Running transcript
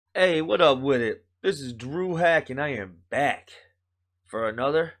Hey, what up with it? This is Drew Hack, and I am back for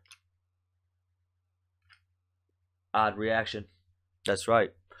another odd reaction. That's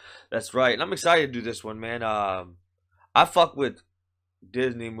right. That's right. And I'm excited to do this one, man. I fuck with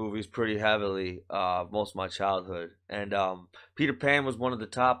Disney movies pretty heavily, most of my childhood. And Peter Pan was one of the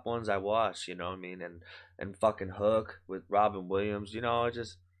top ones I watched, you know what I mean? And fucking Hook with Robin Williams,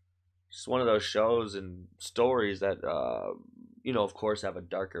 just one of those shows and stories that of course have a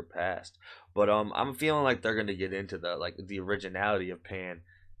darker past. But I'm feeling like they're gonna get into the originality of Pan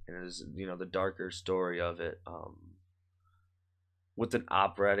and the darker story of it with an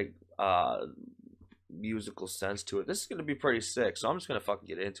operatic musical sense to it. This is gonna be pretty sick, so I'm just gonna fucking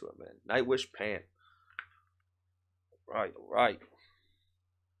get into it, man. Nightwish Pan. Right, right.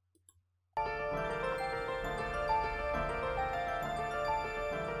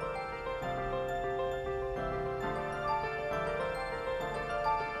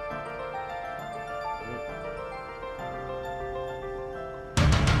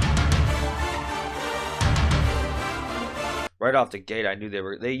 Right off the gate, I knew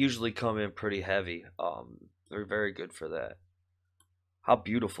they usually come in pretty heavy. They're very good for that. How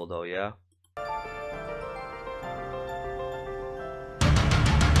beautiful though, yeah.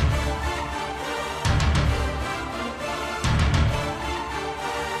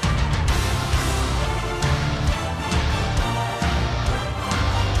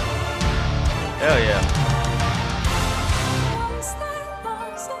 Hell yeah. Once there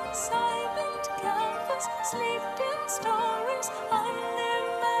was a silent canvas, sleeping stories,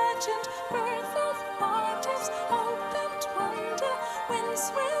 unimagined birth of motives, hope and wonder. Winds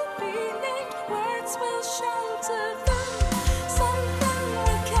will be named, words will shelter them. Something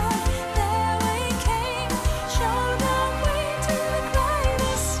wicked, there we came, showed our way to the great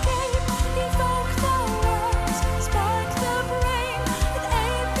escape. Evoke the words, spark the brain, with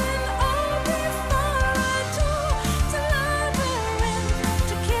ape and all before a door. To labyrinth,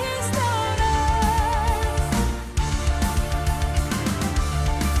 to kiss on earth,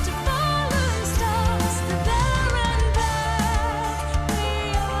 to fallen stars, to there and back. We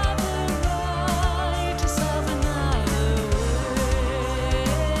are the righteous of another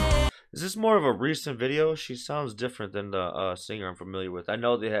way. Is this more of a recent video? She sounds different than the singer I'm familiar with. I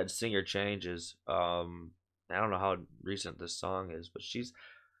know they had singer changes. I don't know how recent this song is, but she's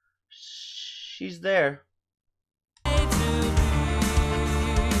there.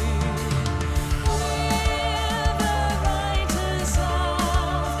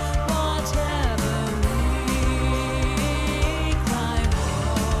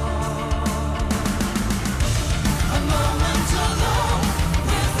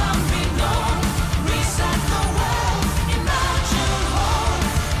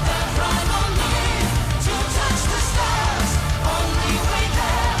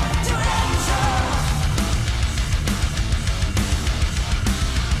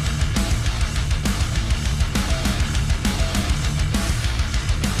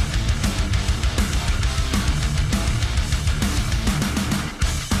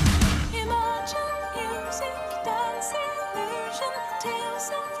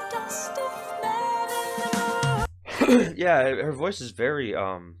 Yeah, her voice is very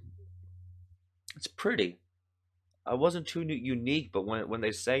it's pretty. I wasn't too unique, but when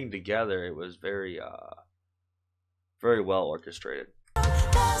they sang together, it was very well orchestrated.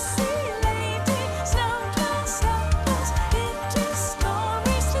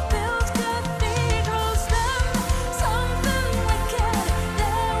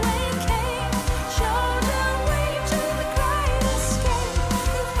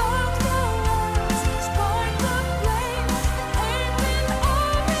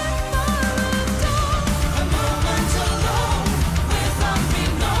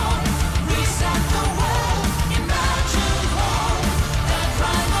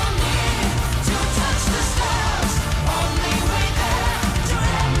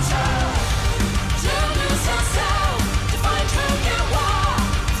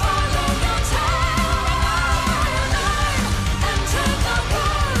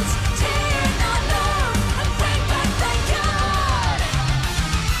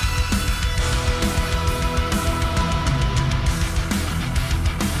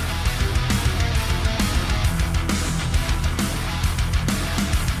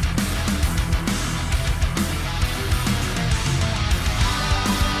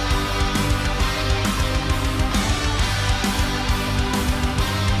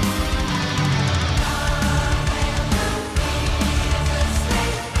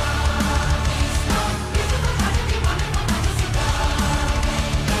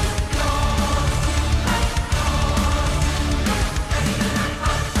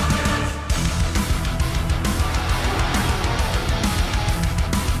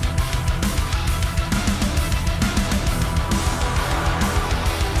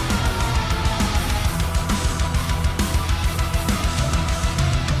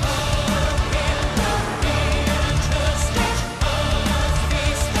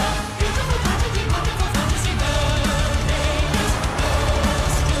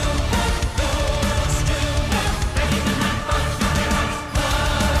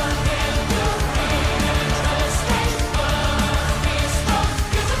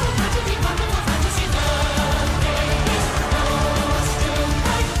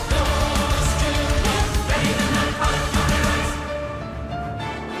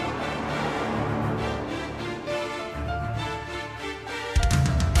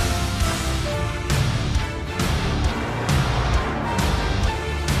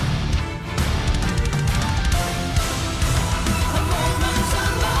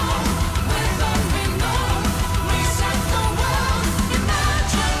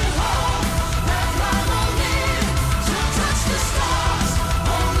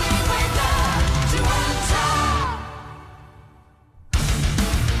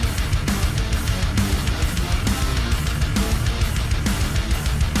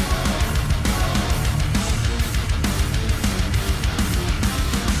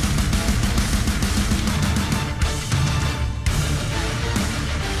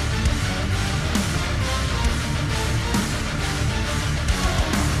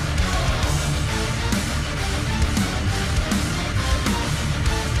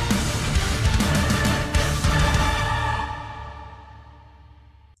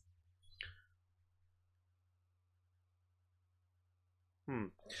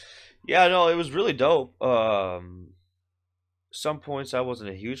 Yeah, no, it was really dope. Some points I wasn't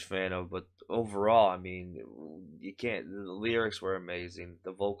a huge fan of, but overall, I mean, you can't. The lyrics were amazing.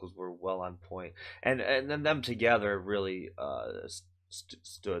 The vocals were well on point, and then them together really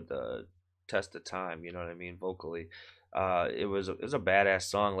stood the test of time. You know what I mean? Vocally, it was a badass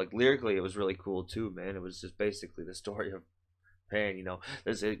song. Like lyrically, it was really cool too, man. It was just basically the story of pain. You know,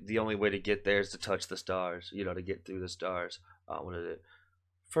 the only way to get there is to touch the stars. You know, to get through the stars. What is it?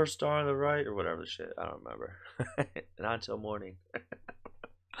 First star on the right or whatever the shit. I don't remember. Not until morning.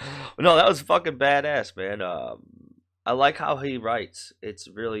 No, that was fucking badass, man. I like how he writes. It's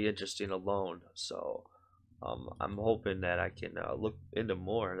really interesting alone. So, I'm hoping that I can look into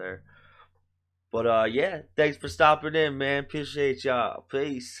more there. But yeah, thanks for stopping in, man. Appreciate y'all.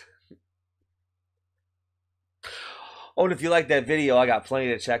 Peace. Oh, and if you like that video, I got plenty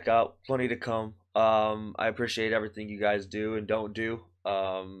to check out, plenty to come. I appreciate everything you guys do and don't do.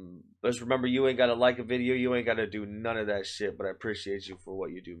 Just remember, you ain't gotta like a video, you ain't gotta do none of that shit, but I appreciate you for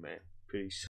what you do, man. Peace.